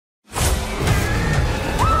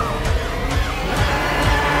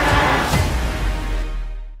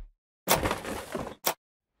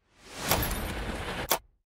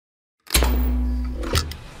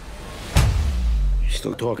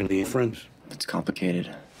still talking to your friends? It's complicated.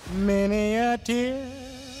 Many a tear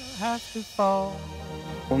has to fall,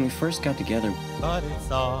 When we first got together, but it's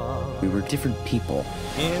all we were different people.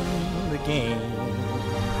 in the game.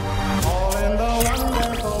 All in the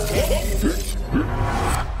wonderful game.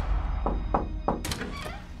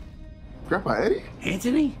 Grandpa Eddie?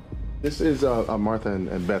 Anthony? This is Martha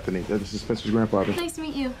and Bethany. This is Spencer's grandfather. Nice to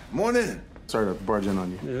meet you. Morning. Sorry to barge in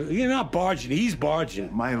on you. You're not barging, he's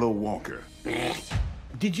barging. Milo Walker.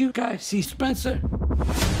 Did you guys see Spencer?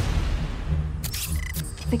 I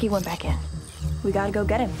think he went back in. We gotta go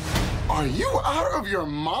get him. Are you out of your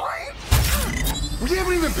mind? We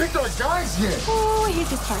haven't even picked our guys yet. Oh, I hate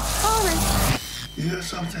this part. All right. You hear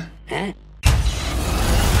something? Huh?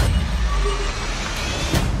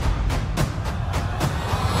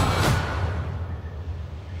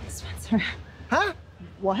 Spencer. Huh?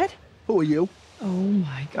 What? Who are you? Oh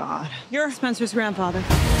my God. You're Spencer's grandfather.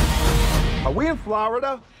 Are we in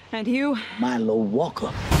Florida? And you? Milo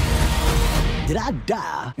Walker. Did I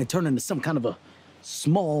die and turn into some kind of a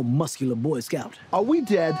small, muscular Boy Scout? Are we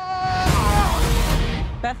dead?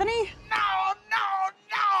 Bethany? No!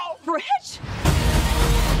 Rich?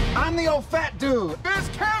 I'm the old fat dude. This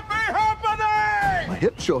can't be happening! My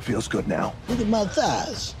hip sure feels good now. Look at my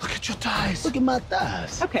thighs. Look at your thighs. Look at my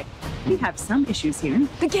thighs. Okay, we have some issues here.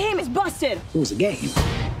 The game is busted. It was a game.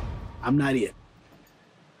 I'm not it.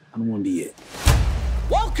 I don't want to be it.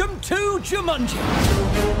 Welcome to Jumanji.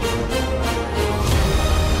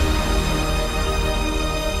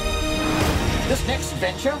 This next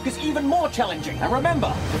venture is even more challenging. And remember,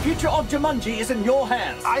 the future of Jumanji is in your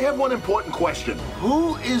hands. I have one important question.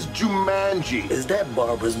 Who is Jumanji? Is that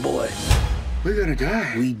Barbara's boy? We're gonna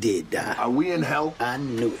die. We did die. Are we in hell? I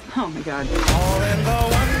knew it. Oh my God. All in the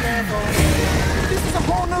wonderful game. This is a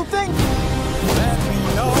whole new thing. Let me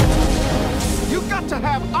know. You got to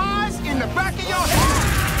have eyes in the back of your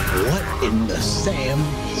head. What in the Sam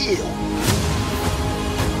Hill?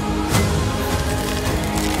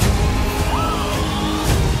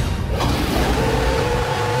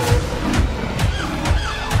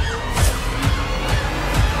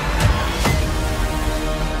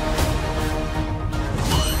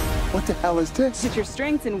 What the hell is this? It's your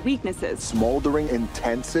strengths and weaknesses. Smoldering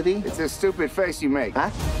intensity? It's a stupid face you make. Huh?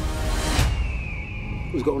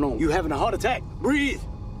 What's going on? You having a heart attack? Breathe.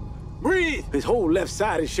 Breathe. His whole left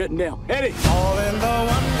side is shutting down. Eddie. All in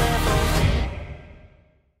the wonderful